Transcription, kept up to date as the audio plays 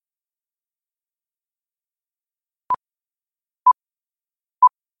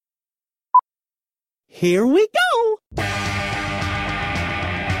Here we go!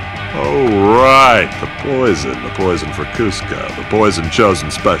 Oh, right, the poison for Kuzco, the poison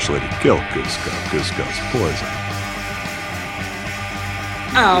chosen specially to kill Kuzco's poison.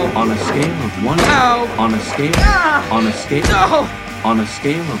 Ow. On a scale of 1 Ow. on a scale on a scale No. on a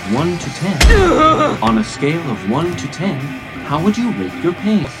scale of 1 to 10 on a scale of 1 to 10, how would you rate your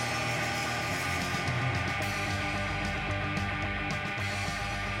pain?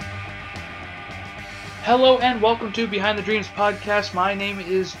 Hello and welcome to Behind the Dreams podcast. My name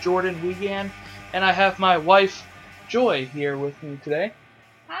is Jordan Wiegand, and I have my wife Joy here with me today.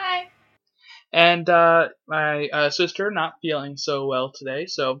 Hi. And my sister not feeling so well today,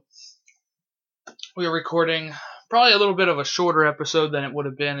 so we are recording probably a little bit of a shorter episode than it would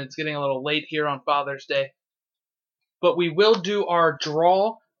have been. It's getting a little late here on Father's Day. But we will do our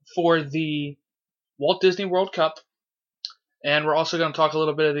draw for the Walt Disney World Cup. And we're also going to talk a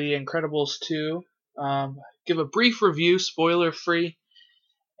little bit of The Incredibles 2. Give a brief review, spoiler free,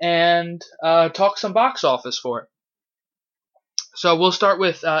 and talk some box office for it. So we'll start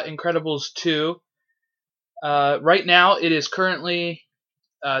with Incredibles 2. Right now it is currently,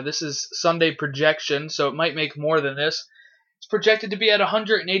 this is Sunday projection, so it might make more than this. It's projected to be at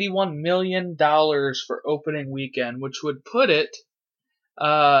 $181 million for opening weekend, which would put it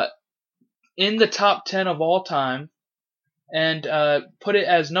in the top 10 of all time, and put it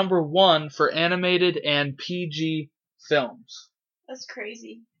as number 1 for animated and PG films. That's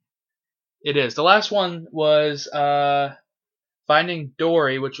crazy. It is. The last one was Finding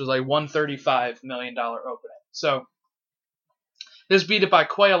Dory, which was like $135 million opening. So this beat it by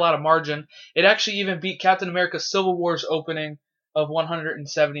quite a lot of margin. It actually even beat Captain America Civil War's opening of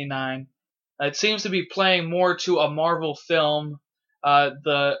 $179. It seems to be playing more to a Marvel film.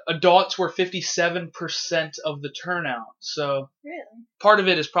 The adults were 57% of the turnout. So Really? part of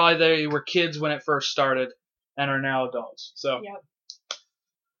it is probably they were kids when it first started and are now adults. So Yep.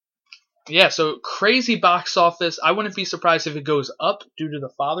 yeah, so crazy box office. I wouldn't be surprised if it goes up due to the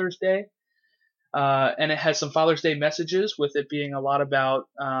Father's Day. And it has some Father's Day messages, with it being a lot about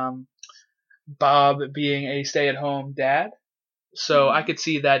Bob being a stay-at-home dad. So I could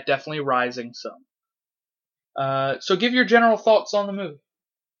see that definitely rising some. So give your general thoughts on the movie.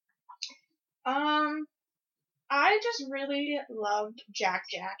 I just really loved Jack.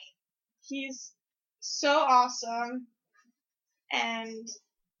 He's so awesome, and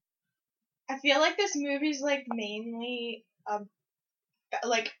I feel like this movie's like mainly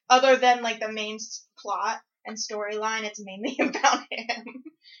like other than like the main plot and storyline, it's mainly about him.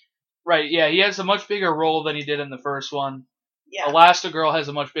 Right, yeah, he has a much bigger role than he did in the first one. Yeah. Elastigirl has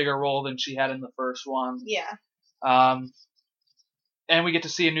a much bigger role than she had in the first one. Yeah. And we get to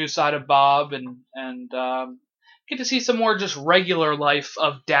see a new side of Bob, and get to see some more just regular life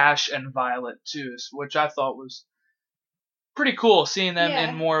of Dash and Violet too, which I thought was pretty cool, seeing them Yeah.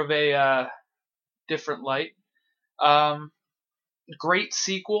 in more of a different light. Great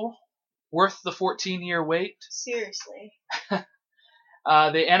sequel, worth the 14-year wait. Seriously.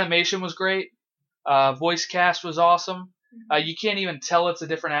 The animation was great. Voice cast was awesome. You can't even tell it's a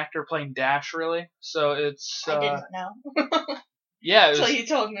different actor playing Dash, really. So it's I didn't know. yeah, it Until was, you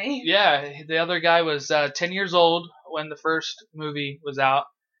told me. yeah. The other guy was 10 years old when the first movie was out,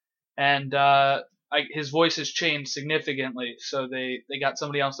 and his voice has changed significantly. So they got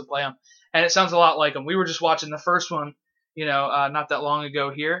somebody else to play him, and it sounds a lot like him. We were just watching the first one, not that long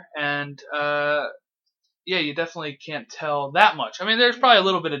ago here, and yeah, you definitely can't tell that much. I mean, there's probably a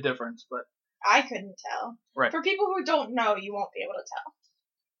little bit of difference, but I couldn't tell. right. For people who don't know, you won't be able to tell.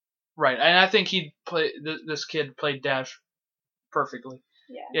 Right, and I think this kid played Dash perfectly.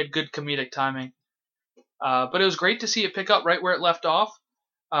 Yeah. He had good comedic timing. But it was great to see it pick up right where it left off.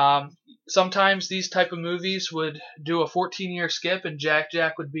 Sometimes these type of movies would do a 14-year skip, and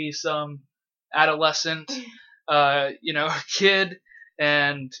Jack would be some adolescent, kid,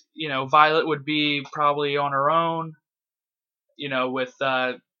 and Violet would be probably on her own, with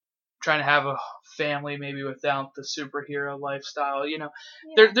trying to have a family maybe without the superhero lifestyle. Yeah.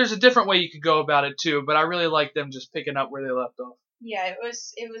 There's a different way you could go about it too, but I really like them just picking up where they left off. Yeah, it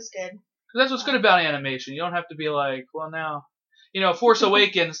was good. 'Cause that's what's good about animation. You don't have to be like, well, now, Force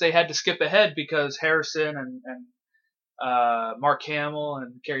Awakens, they had to skip ahead because Harrison and Mark Hamill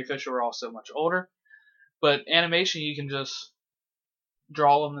and Carrie Fisher were all so much older. But animation, you can just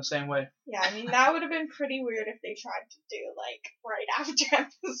draw them the same way. Yeah, I mean, that would have been pretty weird if they tried to do, like, right after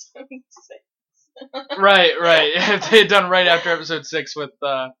episode 6. Right. If they had done right after episode 6 with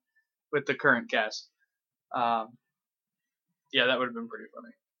the current cast. Yeah, that would have been pretty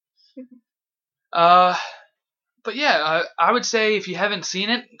funny. But yeah, I would say if you haven't seen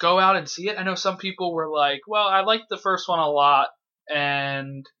it, go out and see it. I know some people were like, well, I liked the first one a lot,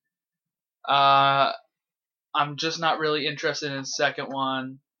 and I'm just not really interested in the second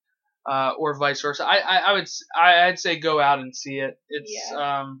one, or vice versa. I'd say go out and see it. It's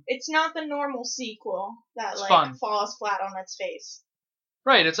It's not the normal sequel that It's like fun. falls flat on its face.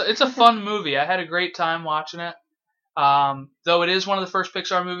 right. It's a fun movie. I had a great time watching it. Though it is one of the first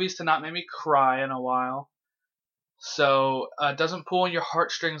Pixar movies to not make me cry in a while. So it doesn't pull on your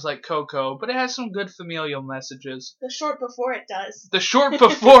heartstrings like Coco, but it has some good familial messages. The short before it does. The short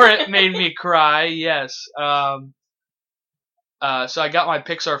before it made me cry, yes. So I got my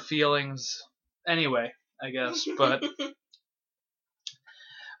Pixar feelings anyway, I guess.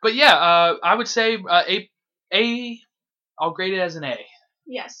 But yeah, I would say A. I'll grade it as an A.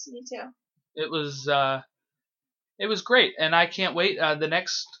 Yes, me too. It was great, and I can't wait. The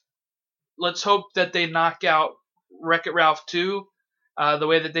next, let's hope that they knock out Wreck-It Ralph 2, the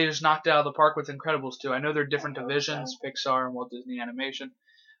way that they just knocked it out of the park with Incredibles 2. I know they're different divisions, Pixar and Walt Disney Animation,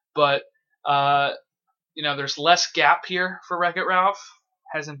 but there's less gap here for Wreck-It Ralph.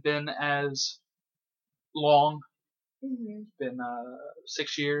 Hasn't been as long. Mm-hmm. It's been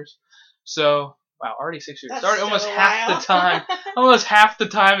 6 years. So wow, already 6 years. That's Sorry, almost still a half while. the time. Almost half the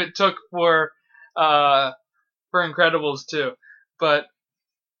time it took for Incredibles 2, but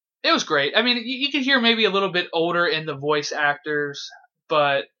it was great. I mean, you can hear maybe a little bit older in the voice actors,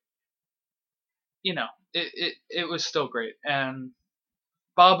 but it was still great. And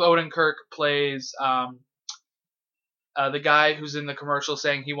Bob Odenkirk plays the guy who's in the commercial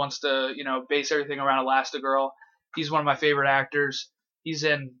saying he wants to, base everything around Elastigirl. He's one of my favorite actors. He's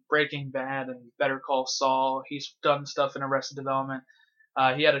in Breaking Bad and Better Call Saul. He's done stuff in Arrested Development.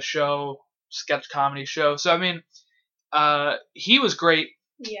 He had a sketch comedy show. So I mean, he was great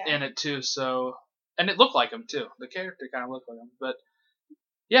in it too. So, and it looked like him too. The character kind of looked like him. But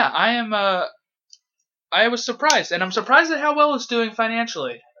yeah, I was surprised, and I'm surprised at how well it's doing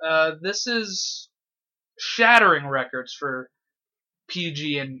financially. This is shattering records for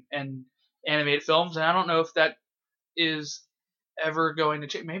PG and animated films, and I don't know if that is ever going to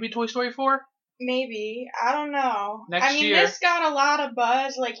change. Maybe Toy Story 4? Maybe. I don't know. Next year. This got a lot of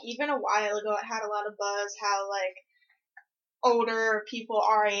buzz. Like, even a while ago, it had a lot of buzz how, like, older people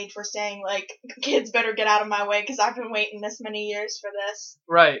our age were saying, like, kids better get out of my way because I've been waiting this many years for this.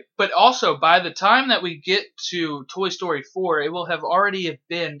 Right. But also, by the time that we get to Toy Story 4, it will have already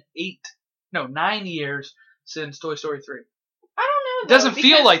been 9 years since Toy Story 3. I don't know, It doesn't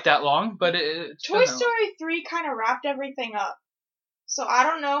feel like that long, but it's Toy Story 3 kind of wrapped everything up. So I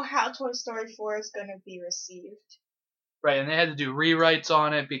don't know how Toy Story 4 is going to be received. Right, and they had to do rewrites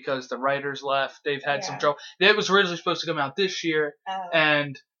on it because the writers left. They've had some trouble. It was originally supposed to come out this year,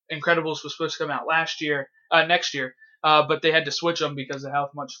 and Incredibles was supposed to come out next year. But they had to switch them because of how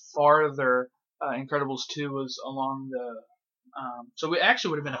much farther Incredibles 2 was along the. So it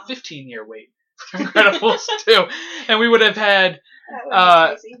actually would have been a 15-year wait for Incredibles 2, and we would have had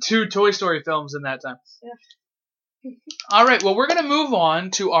 2 Toy Story films in that time. Yeah. All right, well, we're going to move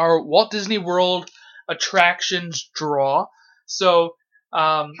on to our Walt Disney World attractions draw. So,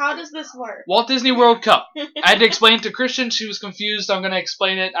 how does this work? Walt Disney World Cup. I had to explain it to Christian. She was confused. I'm going to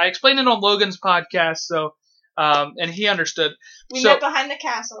explain it. I explained it on Logan's podcast, so and he understood. We met behind the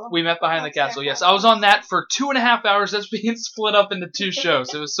castle. We met behind the castle, yes. I was on that for 2.5 hours. That's being split up into 2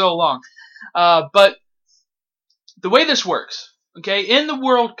 shows. It was so long. But the way this works, okay, in the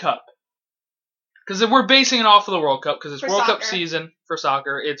World Cup, because we're basing it off of the World Cup, because it's World Cup season for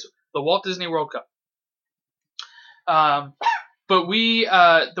soccer. It's the Walt Disney World Cup. But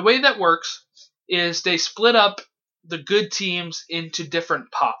the way that works is they split up the good teams into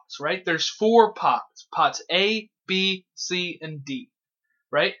different pots, right? There's 4 pots. Pots A, B, C, and D,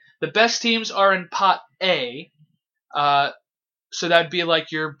 right? The best teams are in pot A. So that'd be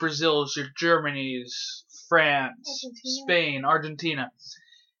like your Brazils, your Germanys, France, Spain, Argentina.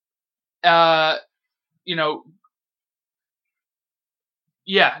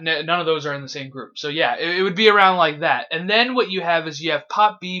 Yeah, none of those are in the same group. So yeah, it would be around like that. And then what you have is you have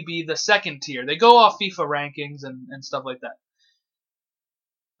Pot B, the second tier. They go off FIFA rankings and stuff like that.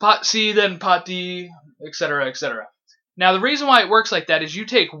 Pot C, then Pot D, etc., etc. Now the reason why it works like that is you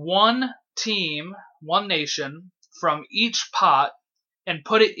take one team, one nation, from each pot and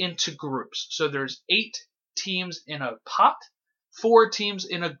put it into groups. So there's 8 teams in a pot, 4 teams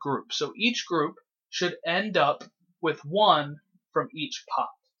in a group. So each group should end up with 1 from each pot.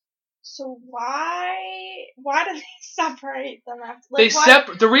 So why do they separate them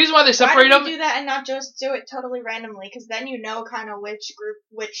after? The reason why they separate them. Why do they do that and not just do it totally randomly? Because then you know kind of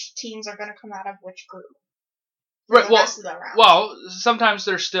which teams are going to come out of which group. Right, the rest of the rounds. Well, sometimes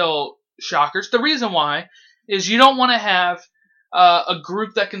there's still shockers. The reason why is you don't want to have a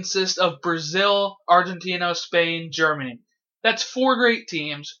group that consists of Brazil, Argentina, Spain, Germany. That's 4 great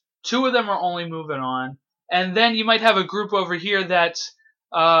teams. 2 of them are only moving on. And then you might have a group over here that's,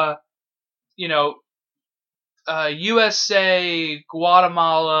 USA,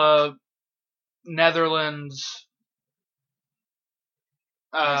 Guatemala, Netherlands,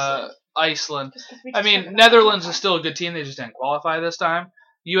 Iceland. I mean, Netherlands is still a good team. They just didn't qualify this time.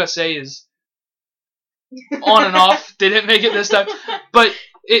 USA is on and off. They didn't make it this time. But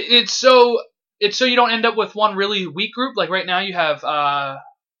it's so you don't end up with one really weak group. Like right now you have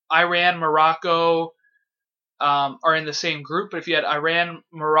Iran, Morocco are in the same group. But if you had Iran,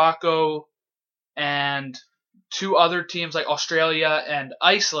 Morocco, and 2 other teams like Australia and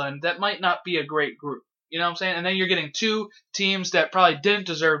Iceland, that might not be a great group. You know what I'm saying? And then you're getting 2 teams that probably didn't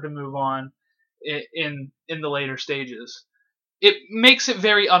deserve to move on in the later stages. It makes it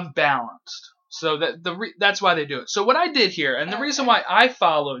very unbalanced. So that's why they do it. So what I did here, and the reason why I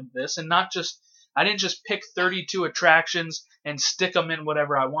followed this, and I didn't just pick 32 attractions and stick them in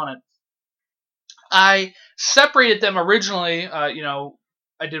whatever I wanted. I separated them originally. I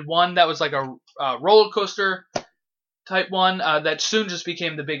did one that was like a roller coaster type one that soon just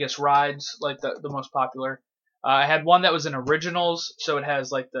became the biggest rides, like the most popular. I had one that was an originals, so it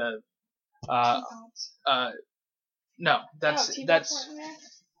has like the no, that's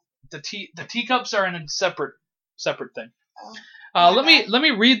the teacups are in a separate thing. Let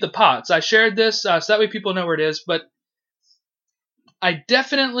me read the pots. I shared this so that way people know where it is, but I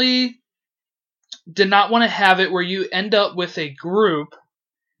definitely did not want to have it where you end up with a group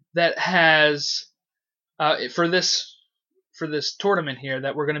that has for this tournament here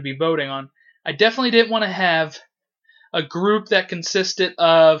that we're going to be voting on. I definitely didn't want to have a group that consisted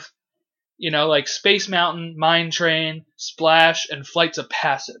of like Space Mountain, Mine Train, Splash, and Flights of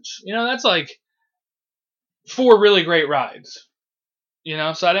Passage. That's like 4 really great rides.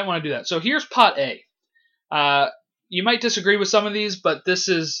 So I didn't want to do that. So here's pot A. You might disagree with some of these, but this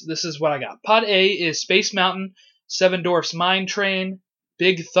is what I got. Pot A is Space Mountain, Seven Dwarfs Mine Train,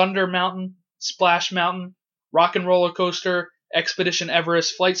 Big Thunder Mountain, Splash Mountain, Rock and Roller Coaster, Expedition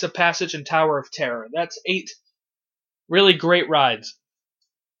Everest, Flights of Passage, and Tower of Terror. That's 8 really great rides.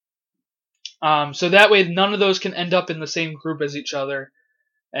 So that way none of those can end up in the same group as each other,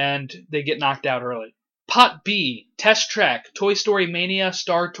 and they get knocked out early. Pot B, Test Track, Toy Story Mania,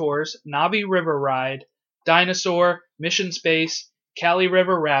 Star Tours, Navi River Ride, Dinosaur, Mission Space, Cali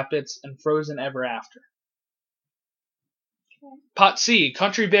River Rapids, and Frozen Ever After. Pot C,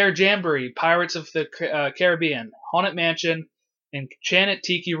 Country Bear Jamboree, Pirates of the Caribbean, Haunted Mansion, Enchanted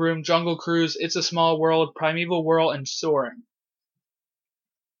Tiki Room, Jungle Cruise, It's a Small World, Primeval Whirl, and Soaring.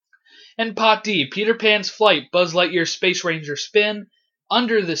 And Pot D, Peter Pan's Flight, Buzz Lightyear's Space Ranger Spin,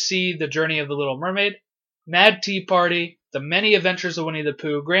 Under the Sea, The Journey of the Little Mermaid, Mad Tea Party, The Many Adventures of Winnie the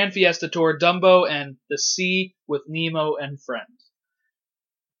Pooh, Grand Fiesta Tour, Dumbo, and The Sea with Nemo and Friends.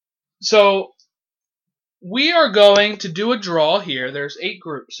 So we are going to do a draw here. There's 8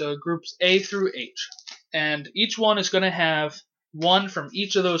 groups, so groups A through H. And each one is going to have 1 from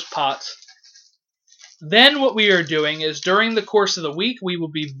each of those pots. Then what we are doing is during the course of the week, we will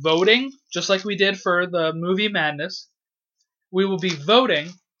be voting, just like we did for the Movie Madness. We will be voting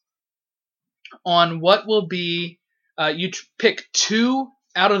on what will be, you pick 2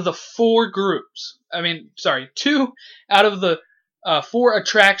 out of the 4 groups. 2 out of the 4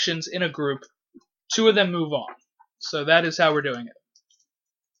 attractions in a group. 2 of them move on. So that is how we're doing it.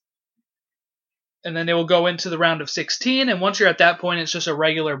 And then they will go into the round of 16, and once you're at that point, it's just a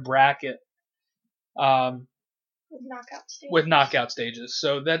regular bracket. With knockout stages.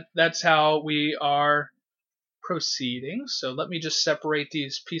 So that's how we are proceeding. So let me just separate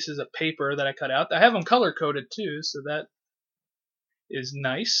these pieces of paper that I cut out. I have them color coded too, so that is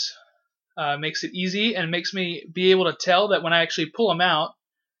nice. Makes it easy and makes me be able to tell that when I actually pull them out,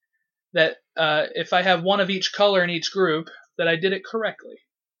 that if I have 1 of each color in each group, that I did it correctly.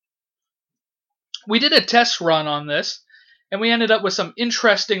 We did a test run on this, and we ended up with some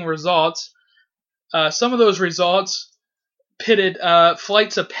interesting results. Some of those results pitted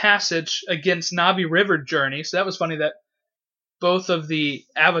Flights of Passage against Navi River Journey, so that was funny that both of the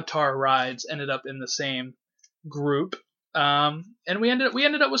Avatar rides ended up in the same group. And we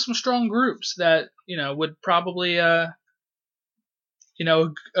ended up with some strong groups that would probably a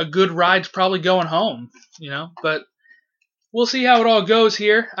good ride's probably going home, but we'll see how it all goes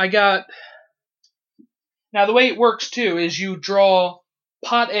here. Now the way it works too is you draw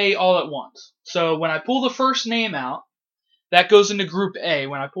pot A all at once. So when I pull the first name out, that goes into group A.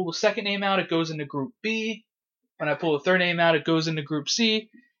 When I pull the second name out, it goes into group B. When I pull a third name out, it goes into Group C.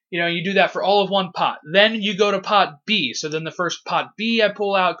 You do that for all of one pot. Then you go to pot B. So then the first pot B I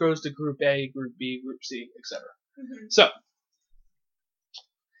pull out goes to Group A, Group B, Group C, etc. Mm-hmm. So,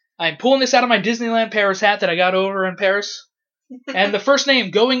 I'm pulling this out of my Disneyland Paris hat that I got over in Paris. And the first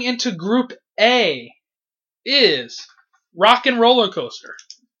name going into Group A is Rock and Roller Coaster.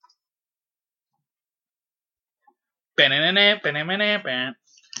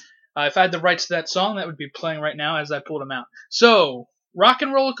 If I had the rights to that song, that would be playing right now as I pulled them out. So, Rock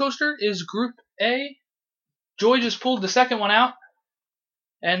and Roller Coaster is Group A. Joy just pulled the second one out.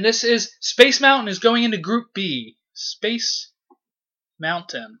 And this is Space Mountain is going into Group B. Space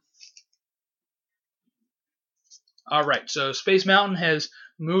Mountain. Alright, so Space Mountain has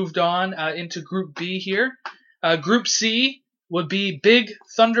moved on into Group B here. Group C would be Big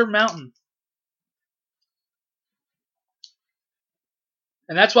Thunder Mountain.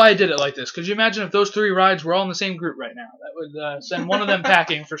 And that's why I did it like this. Could you imagine if those three rides were all in the same group right now? That would send one of them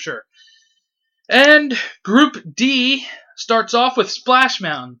packing for sure. And Group D starts off with Splash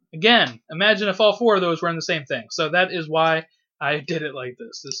Mountain. Again, imagine if all four of those were in the same thing. So that is why I did it like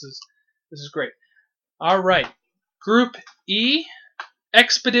this. This is great. All right. Group E,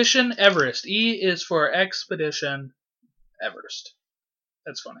 Expedition Everest. E is for Expedition Everest.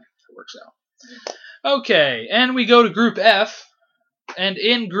 That's funny. It works out. Okay, and we go to Group F. And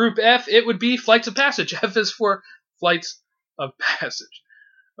in Group F, it would be Flights of Passage. F is for Flights of Passage.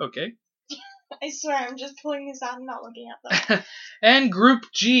 Okay. I swear, I'm just pulling these out and not looking at them. And Group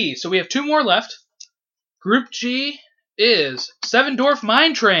G. So we have two more left. Group G is Seven Dwarf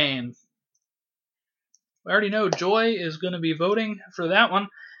Mine Train. We already know Joy is going to be voting for that one.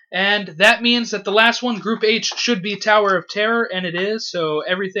 And that means that the last one, Group H, should be Tower of Terror, and it is. So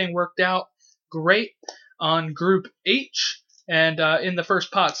everything worked out great on Group H. And in the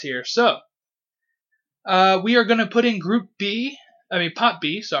first pots here. So, we are going to put in pot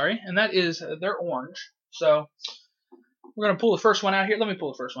B, sorry, and that is, they're orange. So, we're going to pull the first one out here. Let me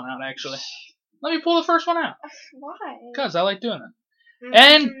pull the first one out, actually. Let me pull the first one out. Why? Because I like doing it. Mm-hmm.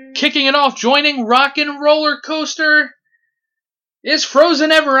 And kicking it off, joining Rock and Roller Coaster is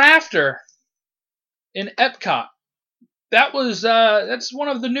Frozen Ever After in Epcot. That's one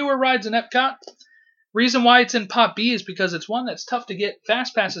of the newer rides in Epcot. Reason why it's in Pot B is because it's one that's tough to get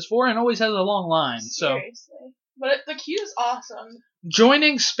fast passes for and always has a long line. Seriously. But the queue is awesome.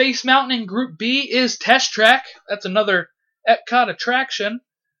 Joining Space Mountain in Group B is Test Track. That's another Epcot attraction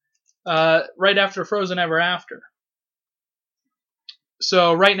right after Frozen Ever After.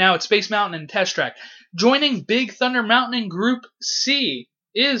 So right now it's Space Mountain and Test Track. Joining Big Thunder Mountain in Group C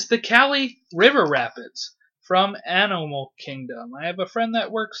is the Kali River Rapids from Animal Kingdom. I have a friend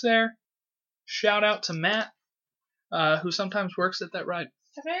that works there. Shout out to Matt, who sometimes works at that ride.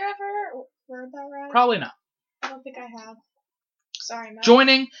 Have I ever heard that ride? Probably not. I don't think I have. Sorry, Matt.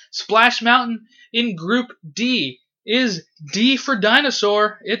 Joining Splash Mountain in Group D is D for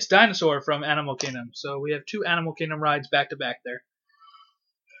Dinosaur. It's Dinosaur from Animal Kingdom. So we have two Animal Kingdom rides back to back there.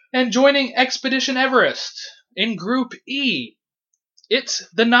 And joining Expedition Everest in Group E, it's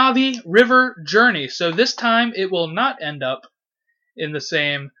the Navi River Journey. So this time it will not end up in the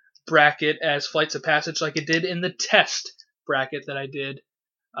same bracket as Flights of Passage like it did in the test bracket that I did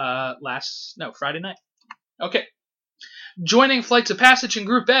Friday night. Okay. Joining Flights of Passage in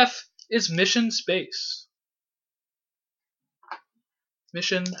Group F is Mission Space.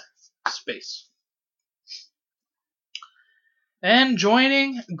 Mission Space. And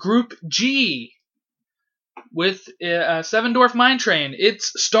joining Group G with Seven Dwarf Mine Train,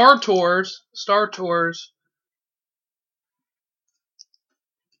 it's Star Tours. Star Tours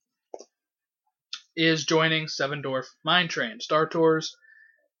is joining Seven Dwarf Mine Train. Star Tours,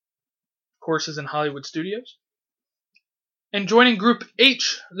 of course, is in Hollywood Studios. And joining Group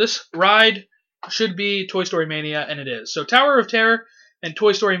H, this ride should be Toy Story Mania, and it is. So Tower of Terror and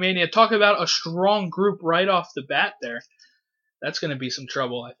Toy Story Mania, talk about a strong group right off the bat there. That's going to be some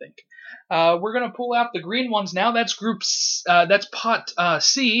trouble, I think. We're going to pull out the green ones now. That's that's Pot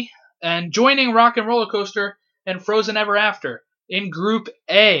C. And joining Rock and Roller Coaster and Frozen Ever After in Group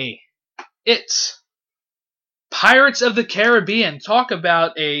A, it's Pirates of the Caribbean. Talk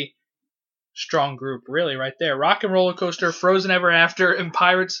about a strong group, really, right there. Rock and Roller Coaster, Frozen Ever After, and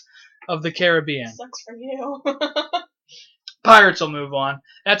Pirates of the Caribbean. Sucks for you. Pirates will move on.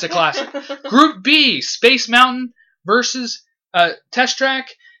 That's a classic. Group B, Space Mountain versus Test Track.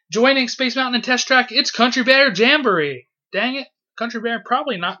 Joining Space Mountain and Test Track, it's Country Bear Jamboree. Dang it. Country Bear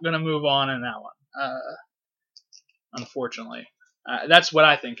probably not going to move on in that one. Unfortunately. That's what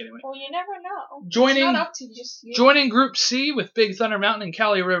I think anyway. Well, you never know. Joining, it's not up to just you. Joining Group C with Big Thunder Mountain and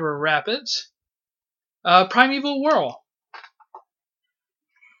Kali River Rapids Primeval Whirl.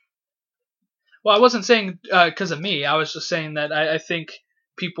 Well, I wasn't saying because of me. I was just saying that I think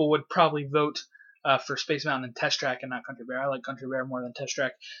people would probably vote for Space Mountain and Test Track and not Country Bear. I like Country Bear more than Test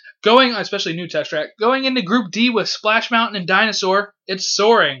Track. Especially new Test Track. Going into Group D with Splash Mountain and Dinosaur, it's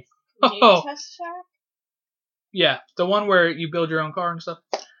Soaring. New Test Track? Yeah, the one where you build your own car and stuff.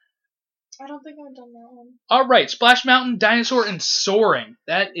 I don't think I've done that one. All right, Splash Mountain, Dinosaur, and Soaring.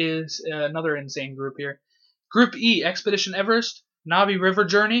 That is another insane group here. Group E, Expedition Everest, Navi River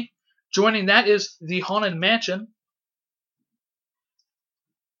Journey. Joining that is the Haunted Mansion.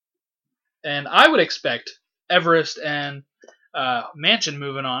 And I would expect Everest and Mansion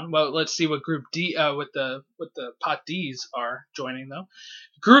moving on. Well, let's see what Group D, what the Pot Ds are joining though.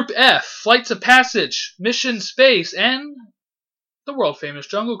 Group F, Flights of Passage, Mission Space, and the world famous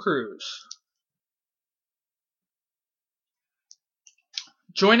Jungle Cruise.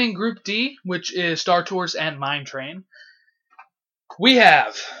 Joining Group D, which is Star Tours and Mine Train, we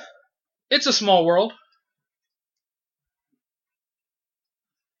have It's a Small World.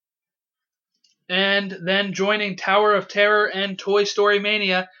 And then joining Tower of Terror and Toy Story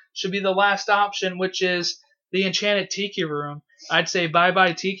Mania should be the last option, which is the Enchanted Tiki Room. I'd say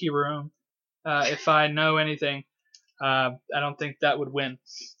bye-bye Tiki Room if I know anything. I don't think that would win.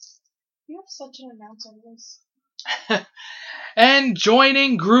 You have such an announce on this. And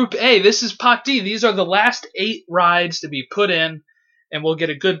joining Group A, this is Pot D. These are the last 8 rides to be put in, and we'll get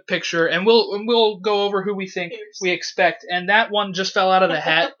a good picture, and we'll go over who we think we expect. And that one just fell out of the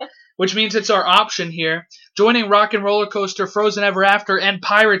hat, which means it's our option here. Joining Rock and Roller Coaster, Frozen Ever After, and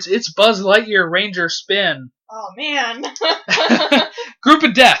Pirates, it's Buzz Lightyear Ranger Spin. Oh man. Group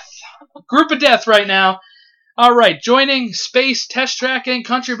of Death. Group of Death right now. All right, joining Space, Test Track, and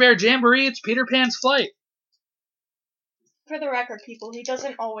Country Bear Jamboree, it's Peter Pan's Flight. For the record, people, he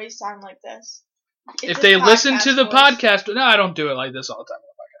doesn't always sound like this. If they listen to the podcast, no, I don't do it like this all the time on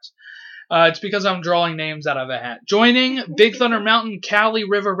the podcast. It's because I'm drawing names out of a hat. Joining Big Thunder Mountain, Cali,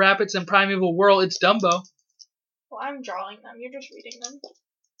 River Rapids, and Primeval Whirl, it's Dumbo. Well, I'm drawing them. You're just reading them.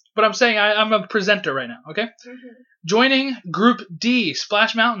 But I'm saying I'm a presenter right now, okay? Mm-hmm. Joining Group D,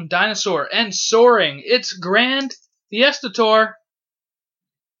 Splash Mountain, Dinosaur, and Soaring, it's Grand Fiesta Tour.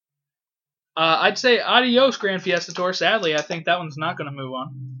 I'd say adios, Grand Fiesta Tour. Sadly, I think that one's not going to move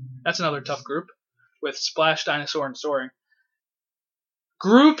on. That's another tough group with Splash, Dinosaur, and Soaring.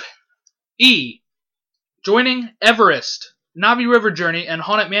 Group E, joining Everest, Navi River Journey, and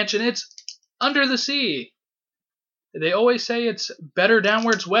Haunted Mansion, it's Under the Sea. They always say it's better down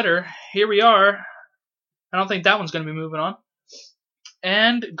where it's wetter. Here we are. I don't think that one's going to be moving on.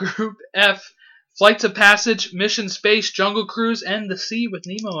 And Group F, Flights of Passage, Mission Space, Jungle Cruise, and The Sea with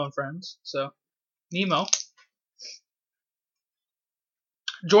Nemo and Friends. So, Nemo.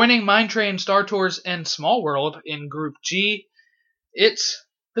 Joining Mine Train, Star Tours, and Small World in Group G, it's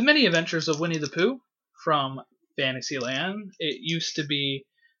The Mini Adventures of Winnie the Pooh from Fantasyland. It used to be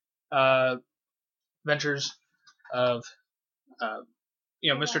Adventures of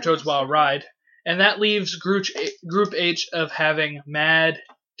Mr. Toad's Wild Ride. And that leaves Group H of having Mad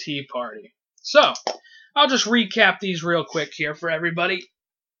Tea Party. So, I'll just recap these real quick here for everybody.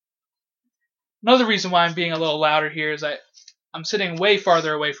 Another reason why I'm being a little louder here is I'm sitting way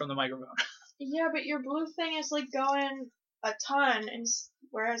farther away from the microphone. Yeah, but your blue thing is like going a ton,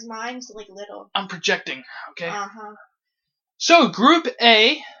 whereas mine's like little. I'm projecting, okay? Uh-huh. So, Group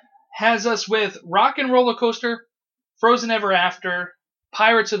A has us with Rock and Roller Coaster, Frozen Ever After,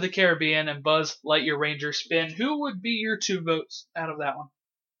 Pirates of the Caribbean, and Buzz Lightyear Ranger Spin. Who would be your 2 votes out of that one?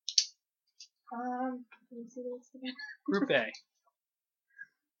 Let me see this again. Group A.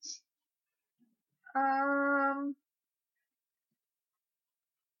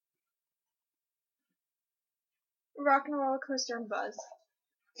 Rock and Roller Coaster and Buzz.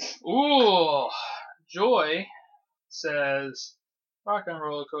 Ooh, Joy says Rock and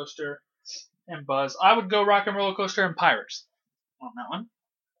Roller Coaster and Buzz. I would go Rock and Roller Coaster and Pirates on that one.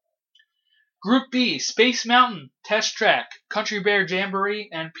 Group B, Space Mountain, Test Track, Country Bear Jamboree,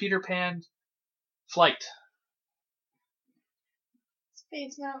 and Peter Pan Flight.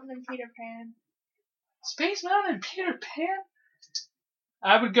 Space Mountain and Peter Pan. Space Mountain and Peter Pan?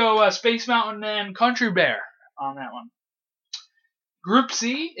 I would go Space Mountain and Country Bear on that one. Group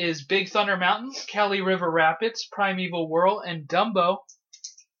C is Big Thunder Mountain, Cali River Rapids, Primeval Whirl, and Dumbo.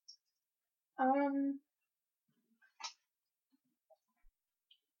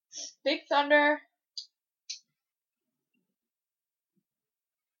 Big Thunder.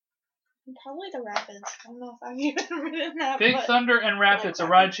 And probably the Rapids. I don't know if I've even written that. Big Thunder and Rapids, a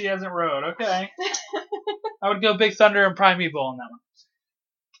ride she hasn't rode. Okay. I would go Big Thunder and Primeval on that one.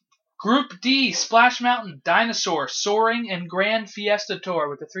 Group D, Splash Mountain, Dinosaur, Soaring, and Grand Fiesta Tour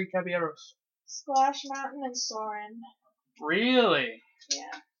with the 3 Caballeros. Splash Mountain and Soarin'. Really?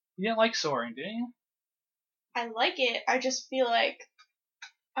 Yeah. You didn't like Soaring, did you? I like it. I just feel like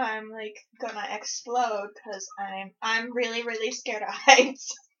I'm like gonna explode because I'm really really scared of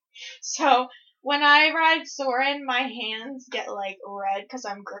heights. So when I ride Soarin', my hands get like red because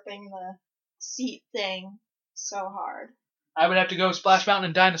I'm gripping the seat thing so hard. I would have to go Splash Mountain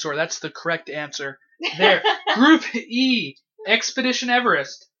and Dinosaur. That's the correct answer. There. Group E, Expedition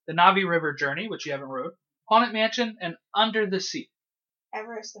Everest, the Navi River Journey, which you haven't rode, Haunted Mansion, and Under the Sea.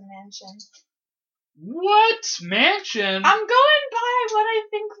 Everest and Mansion. What? Mansion? I'm going by what I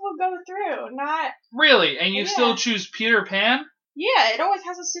think will go through, not... Really? And you Yeah. still choose Peter Pan? Yeah, it always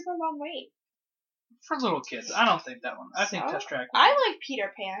has a super long wait. For little kids. I don't think that one. I think So? Test Track. I like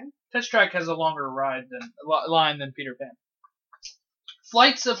Peter Pan. Test Track has a longer line than Peter Pan.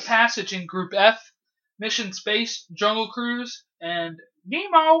 Flights of Passage in Group F, Mission Space, Jungle Cruise, and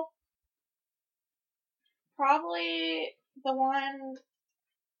Nemo. Probably the one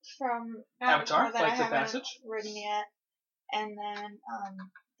from Avatar, that Flights I of haven't Passage. ridden yet, and then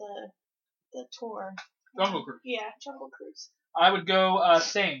the tour. Jungle Cruise. Yeah, Jungle Cruise. I would go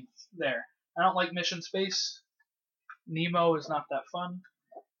same there. I don't like Mission Space. Nemo is not that fun.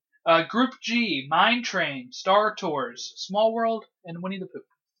 Group G, Mine Train, Star Tours, Small World, and Winnie the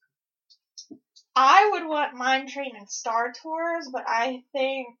Pooh. I would want Mine Train and Star Tours, but I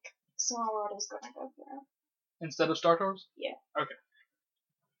think Small World is going to go through. Instead of Star Tours? Yeah. Okay.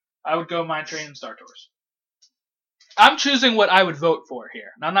 I would go Mine Train and Star Tours. I'm choosing what I would vote for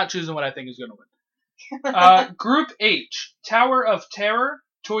here. And I'm not choosing what I think is going to win. Group H, Tower of Terror,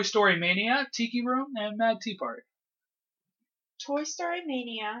 Toy Story Mania, Tiki Room, and Mad Tea Party. Toy Story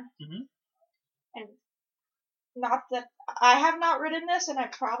Mania. Mhm. And not that I have not ridden this, and I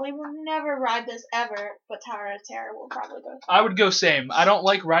probably will never ride this ever, but Tower of Terror will probably go through. I would go same. I don't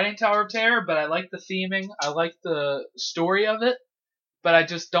like riding Tower of Terror, but I like the theming. I like the story of it, but I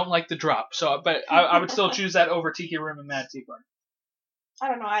just don't like the drop. So, but I would still choose that over Tiki Room and Mad Tea Party. I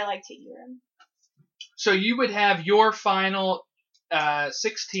don't know, I like Tiki Room. So you would have your final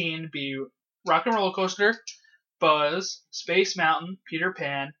 16 be Rock and Roller Coaster, Buzz, Space Mountain, Peter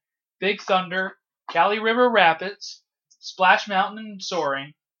Pan, Big Thunder, Cali River Rapids, Splash Mountain and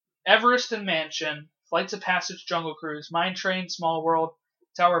Soaring, Everest and Mansion, Flights of Passage, Jungle Cruise, Mine Train, Small World,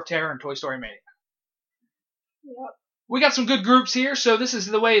 Tower of Terror, and Toy Story Mania. Yep. We got some good groups here, so this is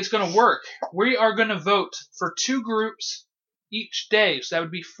the way it's going to work. We are going to vote for 2 groups each day, so that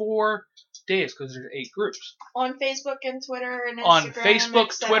would be 4 days because there's 8 groups. On Facebook and Twitter and Instagram. On Facebook,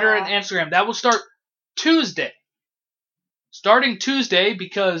 etc. Twitter, and Instagram. That will start Tuesday. Starting Tuesday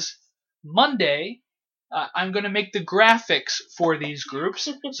because Monday I'm going to make the graphics for these groups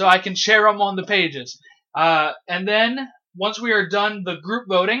so I can share them on the pages. And then once we are done the group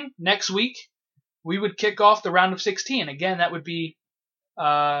voting next week, we would kick off the round of 16. Again, that would be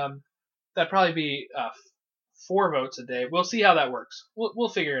that'd probably be 4 votes a day. We'll see how that works. We'll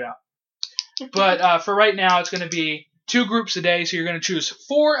figure it out. But for right now, it's going to be 2 groups a day, so you're going to choose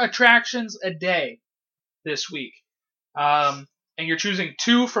 4 attractions a day this week. And you're choosing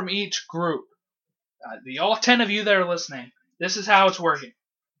 2 from each group. All 10 of you that are listening, this is how it's working.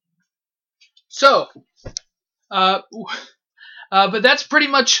 So, but that's pretty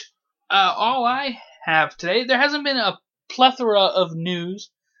much all I have today. There hasn't been a plethora of news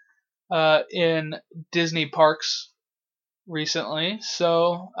in Disney parks recently,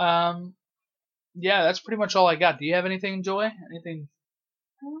 so yeah, that's pretty much all I got. Do you have anything, Joy? Anything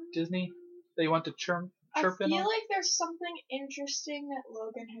Disney that you want to chirp I in feel on? like there's something interesting that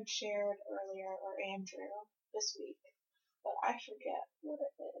Logan had shared earlier, or Andrew, this week, but I forget what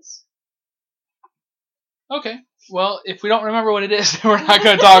it is. Okay. Well, if we don't remember what it is, then we're not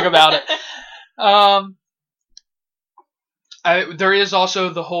going to talk about it. There is also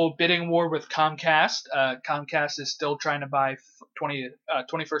the whole bidding war with Comcast. Comcast is still trying to buy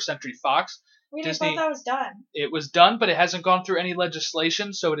 21st Century Fox. We just Disney- thought that was done. It was done, but it hasn't gone through any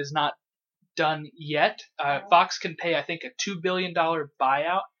legislation, so it is not done yet. Fox can pay, I think, a $2 billion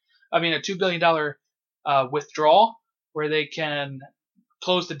buyout. I mean, a $2 billion withdrawal, where they can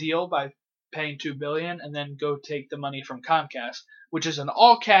close the deal by paying $2 billion and then go take the money from Comcast, which is an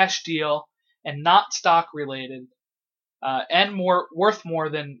all-cash deal and not stock related, and worth more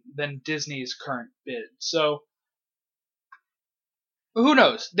than Disney's current bid. So who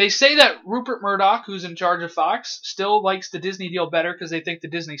knows? They say that Rupert Murdoch, who's in charge of Fox, still likes the Disney deal better because they think the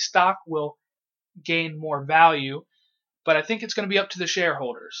Disney stock will gain more value. But I think it's going to be up to the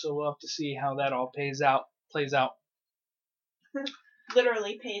shareholders, so we'll have to see how that all plays out.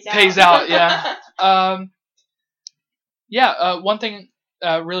 literally pays out. Pays out, yeah. One thing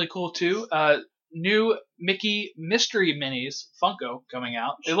really cool too. New Mickey Mystery Minis Funko coming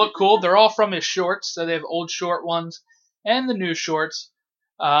out. They look cool. They're all from his shorts, so they have old short ones and the new shorts.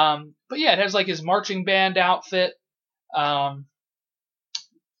 But yeah, it has like his marching band outfit,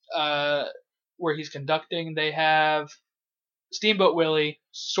 where he's conducting. They have Steamboat Willie,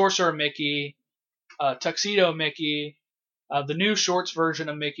 Sorcerer Mickey, Tuxedo Mickey, the new shorts version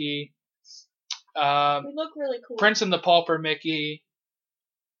of Mickey. They look really cool. Prince and the Pauper Mickey,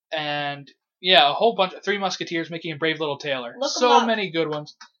 and yeah, a whole bunch of Three Musketeers Mickey and Brave Little Tailor. So many good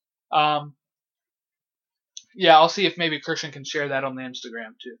ones. Yeah, I'll see if maybe Christian can share that on the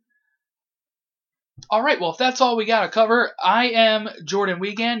Instagram too. All right, well, if that's all we got to cover, I am Jordan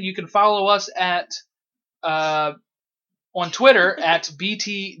Wiegand. You can follow us at on Twitter at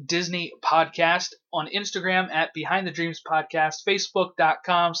BT Disney Podcast, on Instagram at Behind the Dreams Podcast,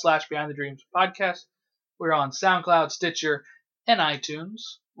 Facebook.com/Behind the Dreams Podcast. We're on SoundCloud, Stitcher, and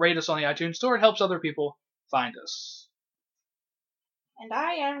iTunes. Rate us on the iTunes Store. It helps other people find us. And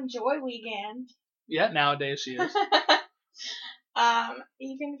I am Joy Wiegand. Yeah, nowadays she is.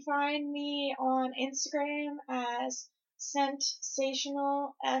 You can find me on Instagram as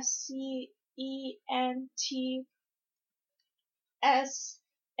Sentational, SCENTSATIONAL,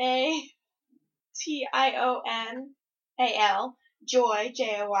 Joy,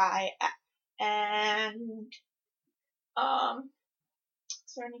 JOY, and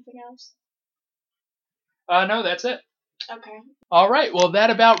is there anything else? No, that's it. Okay. All right, well,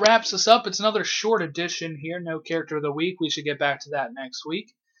 that about wraps us up. It's another short edition here, no character of the week. We should get back to that next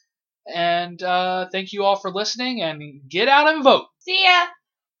week. And thank you all for listening, and get out and vote. See ya!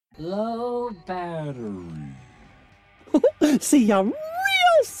 Low battery. See ya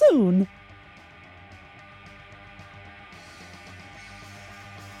real soon.